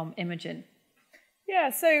hear from Imogen. Yeah,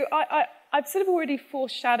 so I've sort of already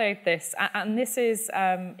foreshadowed this, and this is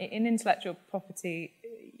in intellectual property,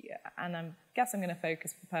 and I guess I'm going to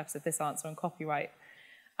focus for the purpose of this answer on copyright.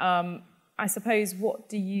 I suppose what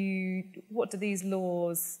do these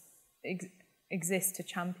laws exist to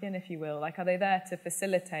champion, if you will? Like, are they there to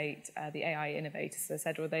facilitate the AI innovators, as I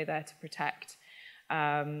said, or are they there to protect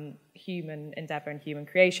human endeavor and human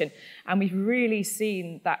creation? And we've really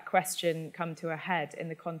seen that question come to a head in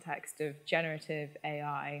the context of generative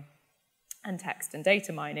AI and text and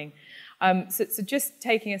data mining. So just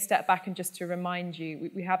taking a step back and just to remind you,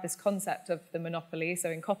 we have this concept of the monopoly. So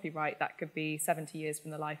in copyright, that could be 70 years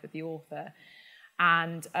from the life of the author.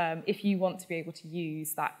 And if you want to be able to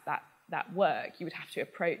use that that work, you would have to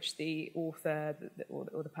approach the author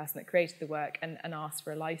or the person that created the work and ask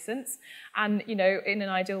for a license. And, you know, in an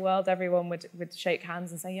ideal world, everyone would shake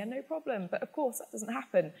hands and say, yeah, no problem. But of course, that doesn't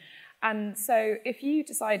happen. And so if you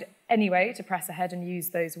decide anyway to press ahead and use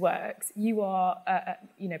those works, you are,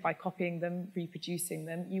 you know, by copying them, reproducing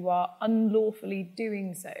them, you are unlawfully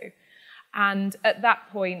doing so. And at that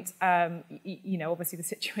point, you know, obviously the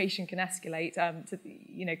situation can escalate to,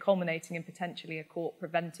 you know, culminating in potentially a court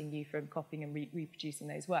preventing you from copying and reproducing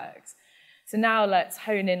those works. So now let's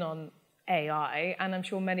hone in on AI, and I'm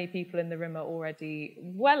sure many people in the room are already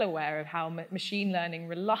well aware of how machine learning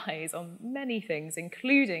relies on many things,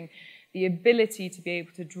 including the ability to be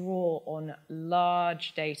able to draw on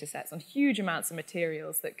large data sets, on huge amounts of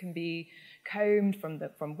materials that can be combed from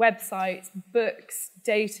websites, books,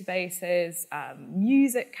 databases,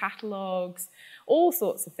 music catalogues, all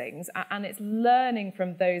sorts of things, and it's learning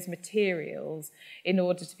from those materials in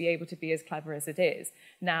order to be able to be as clever as it is.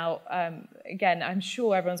 Now, again, I'm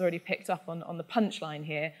sure everyone's already picked up on the punchline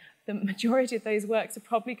here. The majority of those works are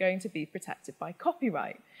probably going to be protected by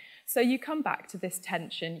copyright. So you come back to this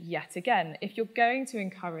tension yet again. If you're going to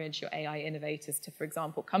encourage your AI innovators to, for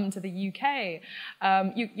example, come to the UK,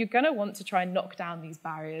 you're going to want to try and knock down these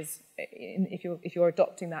barriers if you're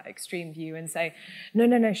adopting that extreme view and say,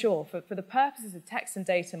 no, sure, for the purposes of text and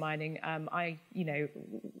data mining, you know,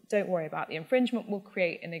 don't worry about the infringement, we'll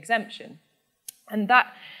create an exemption. And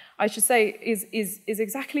that, I should say, is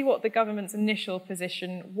exactly what the government's initial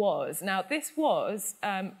position was. Now, this was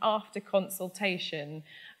after consultation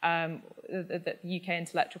that the UK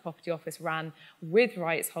Intellectual Property Office ran with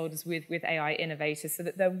rights holders, with AI innovators, so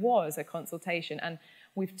that there was a consultation. And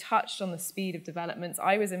we've touched on the speed of developments.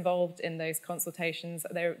 I was involved in those consultations.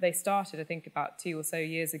 They started, I think, about 2 or so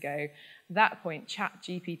years ago. At that point,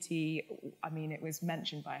 ChatGPT, I mean, it was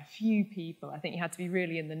mentioned by a few people. I think you had to be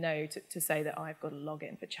really in the know to say that, oh, I've got to log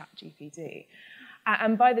in for ChatGPT.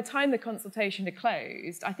 And by the time the consultation had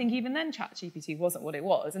closed, I think even then ChatGPT wasn't what it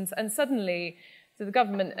was. And suddenly, so the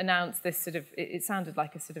government announced this sort of, it sounded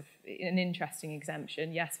like a sort of an interesting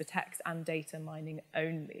exemption. Yes, for text and data mining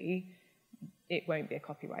only, it won't be a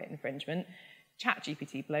copyright infringement.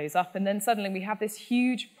 ChatGPT blows up, and then suddenly we have this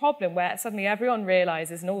huge problem where suddenly everyone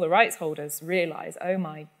realizes, and all the rights holders realize, oh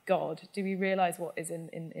my God, do we realize what is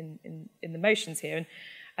in the motions here?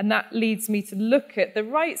 And that leads me to look at the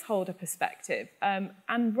rights holder perspective,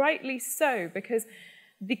 and rightly so, because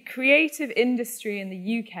the creative industry in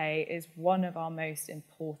the UK is one of our most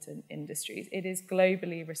important industries. It is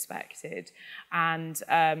globally respected and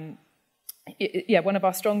one of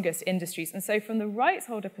our strongest industries. And so from the rights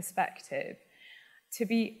holder perspective, to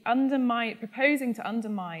be proposing to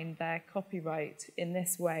undermine their copyright in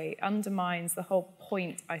this way undermines the whole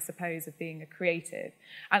point, I suppose, of being a creative.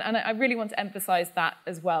 And I really want to emphasize that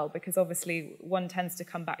as well, because obviously one tends to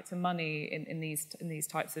come back to money in these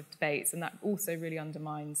types of debates, and that also really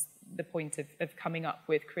undermines the point of coming up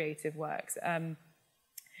with creative works.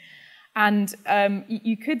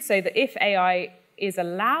 You could say that if AI is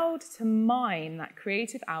allowed to mine that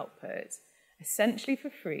creative output, essentially for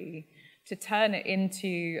free, to turn it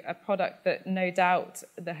into a product that no doubt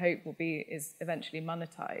the hope will be is eventually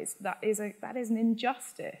monetized, that is an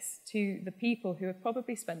injustice to the people who have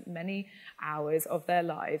probably spent many hours of their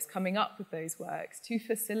lives coming up with those works to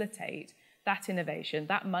facilitate that innovation,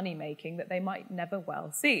 that money making that they might never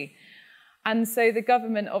well see. And so the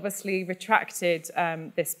government obviously retracted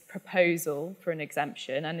this proposal for an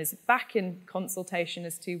exemption and is back in consultation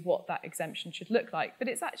as to what that exemption should look like. But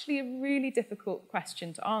it's actually a really difficult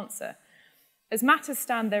question to answer. As matters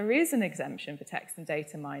stand, there is an exemption for text and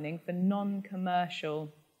data mining for non-commercial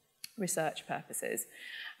research purposes.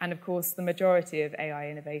 And of course, the majority of AI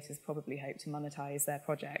innovators probably hope to monetize their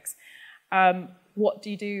projects. What do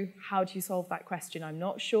you do? How do you solve that question? I'm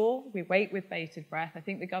not sure. We wait with bated breath. I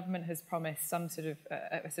think the government has promised some sort of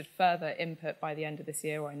further input by the end of this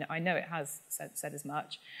year, or I know it has said as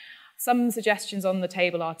much. Some suggestions on the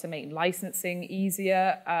table are to make licensing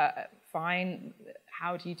easier. Fine.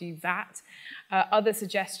 How do you do that? Other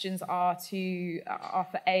suggestions are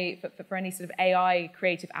for any sort of AI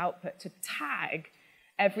creative output to tag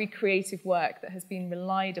every creative work that has been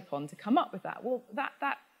relied upon to come up with that. Well,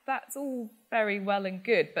 that's all very well and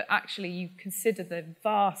good, but actually you consider the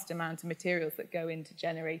vast amount of materials that go into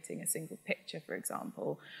generating a single picture, for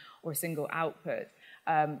example, or a single output.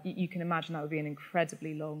 You can imagine that would be an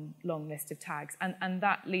incredibly long list of tags. And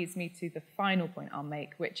that leads me to the final point I'll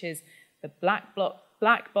make, which is the black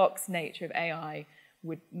box nature of AI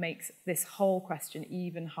would make this whole question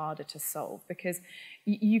even harder to solve, because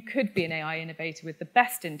you could be an AI innovator with the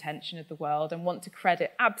best intention of the world and want to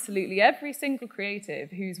credit absolutely every single creative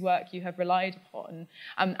whose work you have relied upon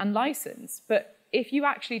and license. But if you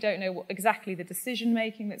actually don't know what exactly the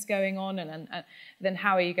decision-making that's going on, and then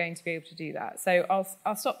how are you going to be able to do that? So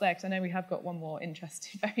I'll stop there, because I know we have got one more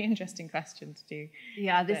very interesting question to do.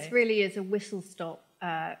 Yeah, this really is a whistle-stop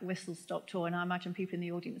tour, and I imagine people in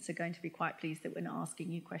the audience are going to be quite pleased that we're not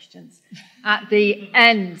asking you questions at the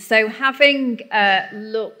end. So having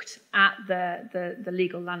looked at the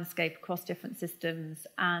legal landscape across different systems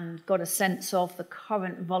and got a sense of the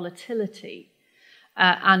current volatility,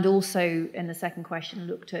 and also in the second question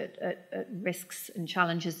looked at risks and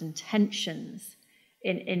challenges and tensions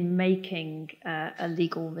in making a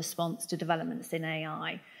legal response to developments in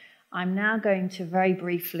AI, I'm now going to very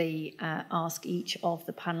briefly ask each of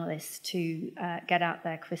the panelists to get out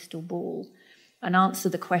their crystal ball and answer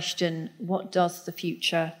the question, what does the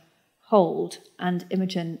future hold? And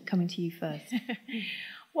Imogen, coming to you first.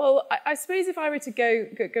 Well, I suppose if I were to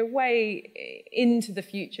go way into the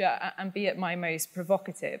future and be at my most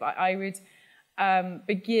provocative, I would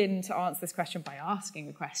begin to answer this question by asking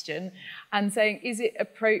a question and saying, is it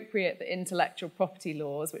appropriate that intellectual property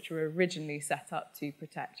laws, which were originally set up to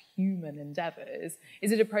protect human endeavours,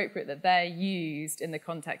 is it appropriate that they're used in the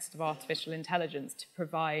context of artificial intelligence to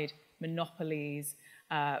provide monopolies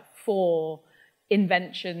for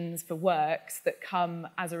inventions, for works that come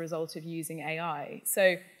as a result of using AI?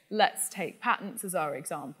 So let's take patents as our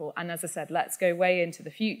example. And as I said, let's go way into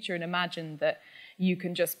the future and imagine that you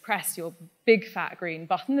can just press your big fat green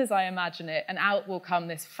button, as I imagine it, and out will come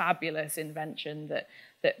this fabulous invention that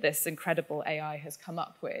this incredible AI has come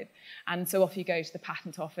up with. And so off you go to the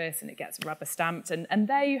patent office and it gets rubber stamped, and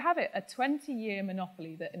there you have it, a 20-year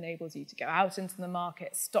monopoly that enables you to go out into the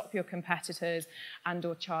market, stop your competitors, and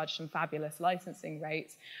or charge some fabulous licensing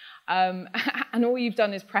rates. And all you've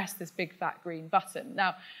done is press this big fat green button.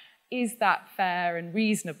 Now, is that fair and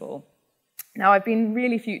reasonable? Now, I've been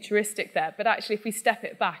really futuristic there, but actually if we step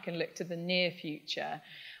it back and look to the near future,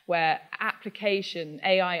 where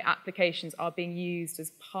AI applications are being used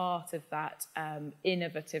as part of that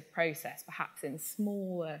innovative process, perhaps in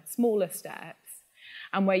smaller steps,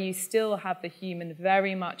 and where you still have the human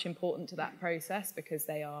very much important to that process because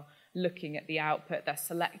they are looking at the output, they're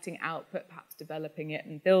selecting output, perhaps developing it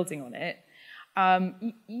and building on it,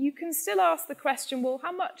 you can still ask the question, well,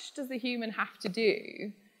 how much does the human have to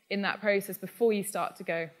do in that process before you start to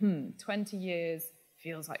go, 20 years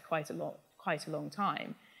feels like quite a long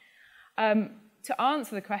time. To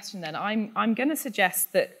answer the question then, I'm going to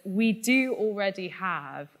suggest that we do already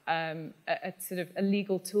have a sort of a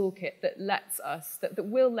legal toolkit that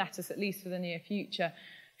will let us, at least for the near future,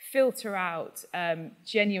 filter out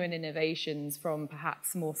genuine innovations from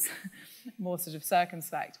perhaps more sort of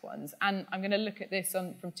circumspect ones. And I'm going to look at this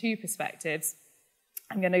from two perspectives.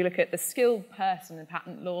 I'm going to look at the skilled person in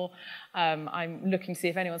patent law. I'm looking to see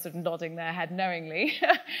if anyone's sort of nodding their head knowingly.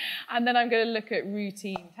 And then I'm going to look at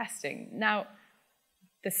routine testing. Now,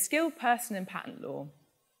 the skilled person in patent law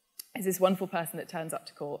is this wonderful person that turns up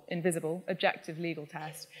to court, invisible, objective legal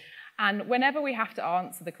test. And whenever we have to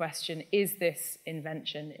answer the question, is this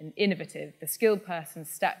invention innovative, the skilled person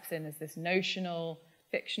steps in as this notional,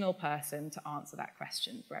 fictional person to answer that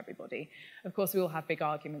question for everybody. Of course, we all have big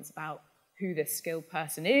arguments about who this skilled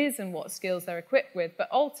person is and what skills they're equipped with, but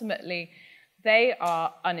ultimately they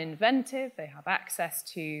are uninventive, they have access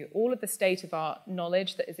to all of the state-of-art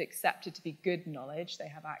knowledge that is accepted to be good knowledge, they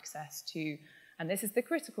have access to, and this is the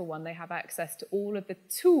critical one, they have access to all of the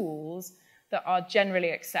tools that are generally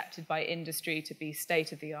accepted by industry to be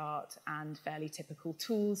state-of-the-art and fairly typical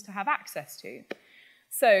tools to have access to.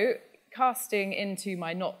 So, casting into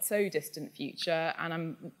my not-so-distant future,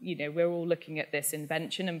 and we're all looking at this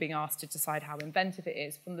invention and being asked to decide how inventive it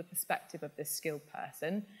is from the perspective of this skilled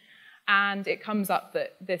person. And it comes up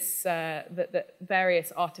that that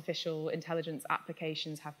various artificial intelligence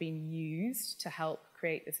applications have been used to help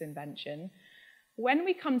create this invention. When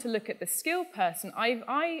we come to look at the skilled person,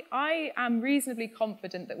 I am reasonably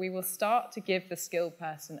confident that we will start to give the skilled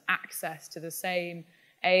person access to the same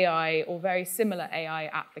AI or very similar AI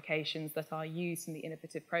applications that are used in the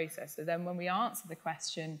innovative process. So then when we answer the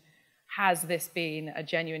question, has this been a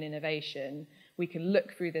genuine innovation, we can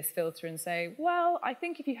look through this filter and say, well, I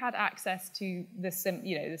think if you had access to the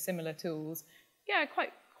similar tools, yeah,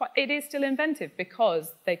 it is still inventive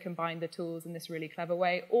because they combine the tools in this really clever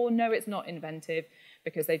way, or no, it's not inventive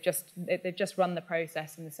because they've just run the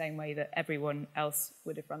process in the same way that everyone else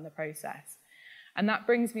would have run the process. And that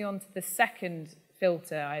brings me on to the second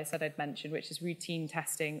filter I said I'd mentioned, which is routine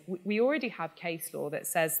testing, we already have case law that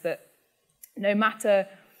says that no matter,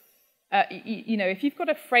 if you've got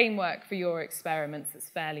a framework for your experiments that's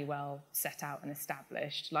fairly well set out and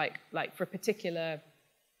established, like for a particular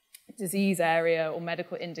disease area or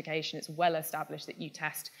medical indication, it's well established that you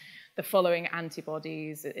test the following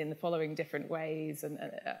antibodies in the following different ways and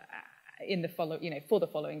for the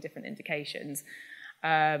following different indications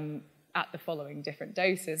at the following different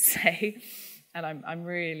doses, say, and I'm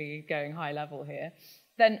really going high level here,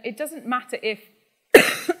 then it doesn't matter if,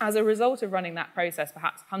 as a result of running that process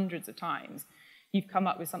perhaps hundreds of times, you've come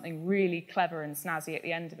up with something really clever and snazzy at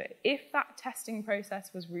the end of it. If that testing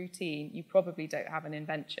process was routine, you probably don't have an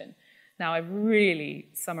invention. Now, I've really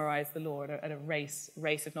summarized the law at a race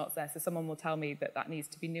of knots there, so someone will tell me that needs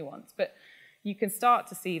to be nuanced. But you can start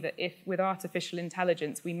to see that if, with artificial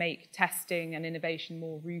intelligence, we make testing and innovation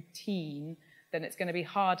more routine, then it's going to be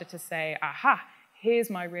harder to say, aha,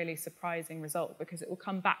 here's my really surprising result, because it will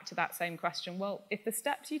come back to that same question. Well, if the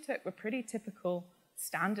steps you took were pretty typical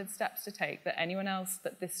standard steps to take that anyone else,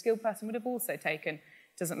 that this skilled person would have also taken,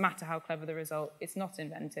 doesn't matter how clever the result, it's not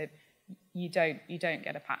inventive, you don't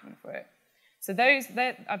get a patent for it. So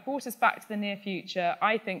I've brought us back to the near future.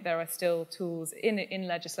 I think there are still tools in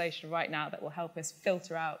legislation right now that will help us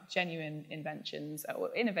filter out genuine inventions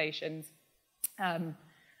or innovations.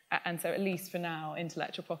 And so at least for now,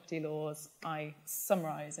 intellectual property laws, I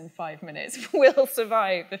summarize in 5 minutes, will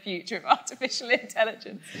survive the future of artificial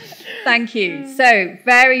intelligence. Thank you. So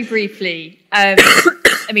very briefly,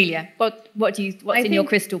 Emilia, what's in your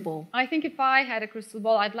crystal ball? I think if I had a crystal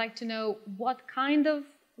ball, I'd like to know what kind of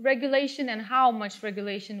regulation and how much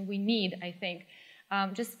regulation we need, I think.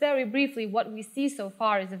 Just very briefly, what we see so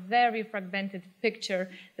far is a very fragmented picture.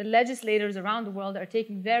 The legislators around the world are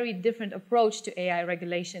taking very different approach to AI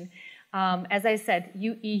regulation. As I said,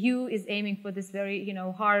 EU is aiming for this very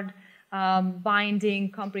hard,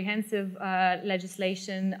 binding, comprehensive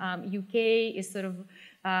legislation. UK is sort of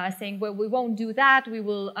saying, well, we won't do that. We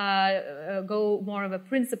will go more of a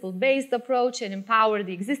principle-based approach and empower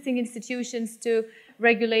the existing institutions to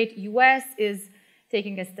regulate. US is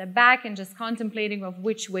taking a step back and just contemplating of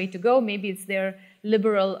which way to go. Maybe it's their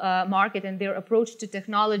liberal market and their approach to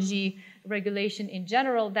technology regulation in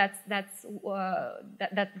general. That's the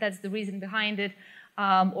reason behind it.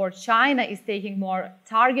 Or China is taking more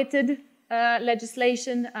targeted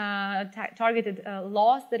legislation, targeted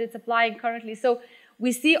laws that it's applying currently. So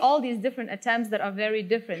we see all these different attempts that are very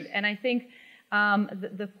different. And I think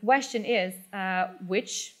the question is,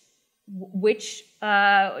 which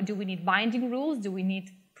do we need binding rules? Do we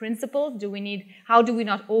need principles? How do we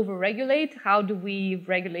not over-regulate? How do we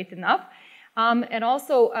regulate enough? And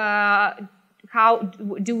also, how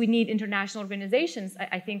do we need international organizations?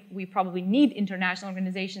 I think we probably need international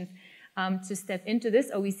organizations to step into this.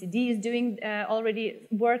 OECD is doing already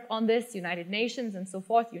work on this, United Nations and so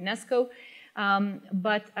forth, UNESCO.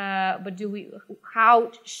 But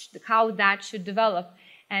how that should develop?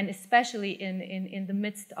 And especially in the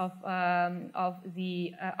midst of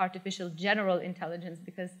the artificial general intelligence,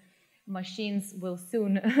 because machines will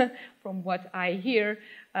soon, from what I hear,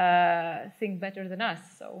 think better than us.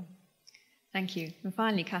 So, thank you. And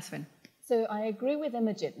finally, Katherine. So I agree with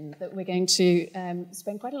Imogen that we're going to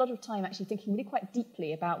spend quite a lot of time actually thinking really quite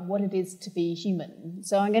deeply about what it is to be human.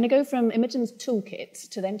 So I'm going to go from Imogen's toolkit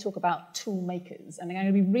to then talk about tool makers, and I'm going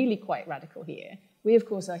to be really quite radical here. We, of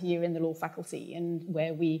course, are here in the law faculty, and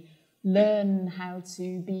where we learn how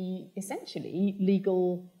to be essentially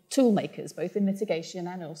legal tool makers, both in litigation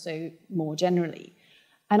and also more generally.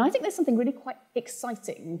 And I think there's something really quite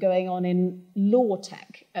exciting going on in law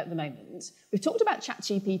tech at the moment. We've talked about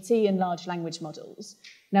ChatGPT and large language models.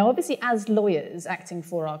 Now, obviously, as lawyers acting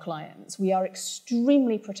for our clients, we are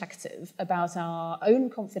extremely protective about our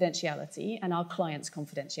own confidentiality and our clients'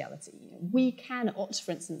 confidentiality. We cannot,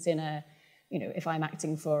 for instance, if I'm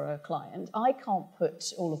acting for a client, I can't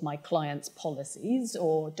put all of my clients' policies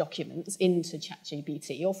or documents into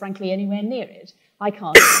ChatGPT or, frankly, anywhere near it. I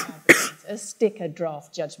can't stick a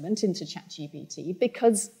draft judgment into ChatGPT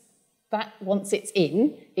because that, once it's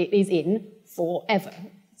in, it is in forever.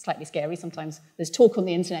 It's slightly scary. Sometimes there's talk on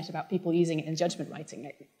the internet about people using it in judgment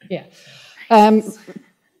writing. Yeah.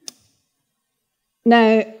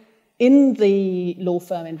 Now, in the law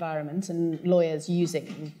firm environment and lawyers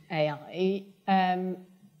using AI,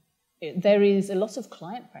 there is a lot of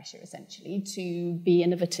client pressure, essentially, to be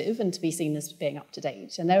innovative and to be seen as being up to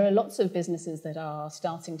date. And there are lots of businesses that are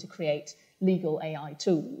starting to create legal AI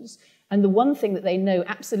tools. And the one thing that they know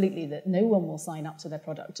absolutely that no one will sign up to their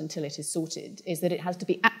product until it is sorted is that it has to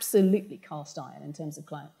be absolutely cast iron in terms of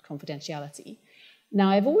client confidentiality. Now,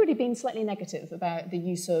 I've already been slightly negative about the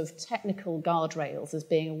use of technical guardrails as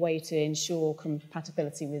being a way to ensure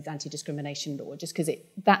compatibility with anti-discrimination law, just because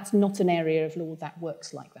that's not an area of law that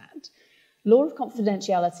works like that. Law of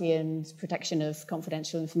confidentiality and protection of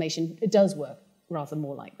confidential information, it does work rather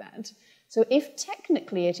more like that. So if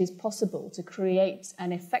technically it is possible to create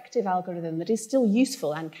an effective algorithm that is still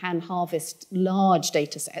useful and can harvest large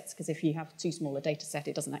data sets, because if you have too small a data set,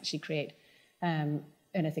 it doesn't actually create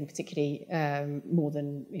anything particularly more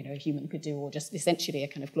than a human could do, or just essentially a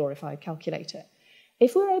kind of glorified calculator.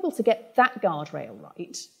 If we're able to get that guardrail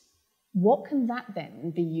right, what can that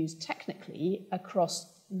then be used technically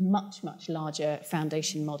across much, much larger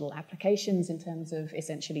foundation model applications in terms of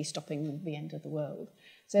essentially stopping the end of the world?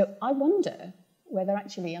 So I wonder whether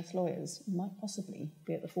actually us lawyers might possibly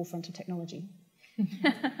be at the forefront of technology.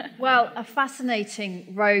 Well, a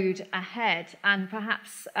fascinating road ahead, and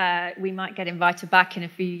perhaps we might get invited back in a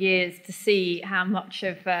few years to see how much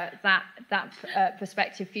of that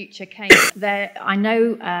prospective future came there. I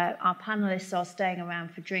know our panelists are staying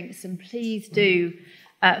around for drinks, and please do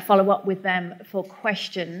follow up with them for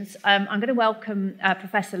questions. I'm going to welcome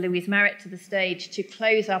Professor Louise Merritt to the stage to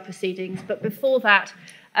close our proceedings, but before that,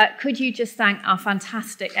 could you just thank our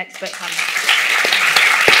fantastic expert panelists?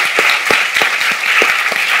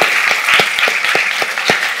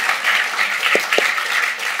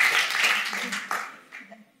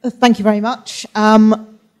 Thank you very much.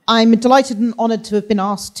 I'm delighted and honoured to have been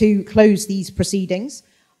asked to close these proceedings.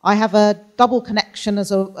 I have a double connection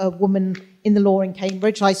as a woman in the law in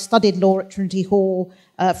Cambridge. I studied law at Trinity Hall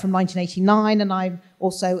from 1989, and I'm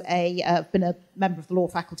also been a member of the law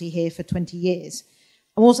faculty here for 20 years.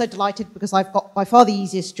 I'm also delighted because I've got by far the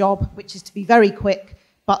easiest job, which is to be very quick,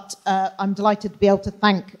 but I'm delighted to be able to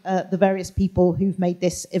thank the various people who've made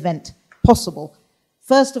this event possible.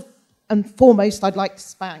 First and foremost, I'd like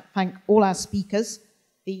to thank all our speakers,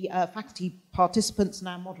 the faculty participants and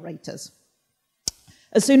our moderators.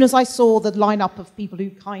 As soon as I saw the lineup of people who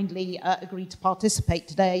kindly agreed to participate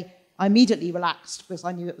today, I immediately relaxed because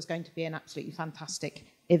I knew it was going to be an absolutely fantastic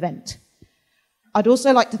event. I'd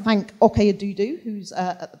also like to thank Oke Adudu, who's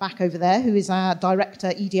at the back over there, who is our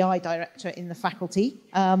director, EDI director in the faculty.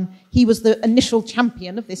 He was the initial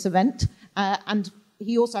champion of this event, and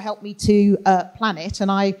he also helped me to plan it.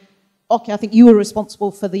 And Oke, I think you were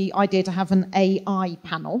responsible for the idea to have an AI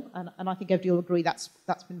panel, and I think everybody will agree that's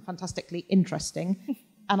been fantastically interesting.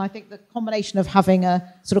 And I think the combination of having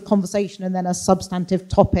a sort of conversation and then a substantive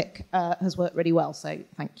topic has worked really well, so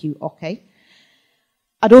thank you, Oke.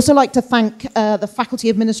 I'd also like to thank the faculty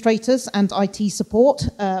administrators and IT support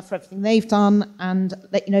for everything they've done, and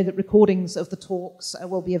let you know that recordings of the talks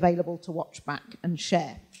will be available to watch back and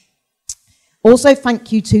share. Also,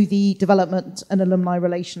 thank you to the Development and Alumni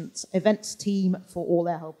Relations events team for all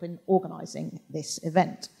their help in organising this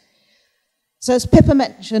event. So as Pippa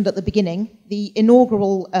mentioned at the beginning, the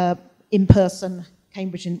inaugural in-person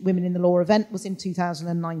Cambridge Women in the Law event was in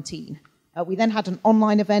 2019. We then had an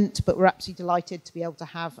online event, but we're absolutely delighted to be able to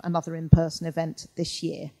have another in-person event this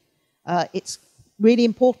year. It's really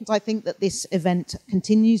important, I think, that this event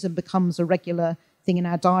continues and becomes a regular thing in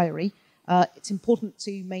our diary. It's important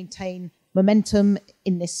to maintain momentum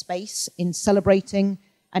in this space, in celebrating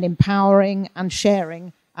and empowering and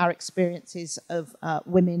sharing our experiences of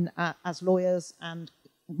women as lawyers and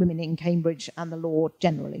women in Cambridge and the law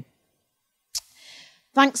generally.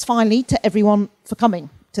 Thanks finally to everyone for coming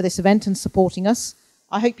to this event and supporting us.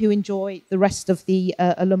 I hope you enjoy the rest of the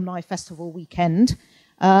Alumni Festival weekend.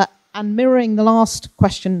 And mirroring the last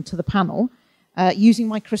question to the panel, using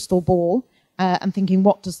my crystal ball and thinking,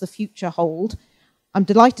 what does the future hold? I'm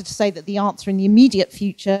delighted to say that the answer in the immediate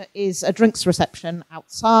future is a drinks reception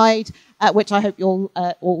outside, which I hope you'll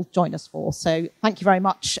all join us for. So thank you very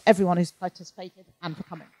much, everyone who's participated and for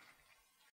coming.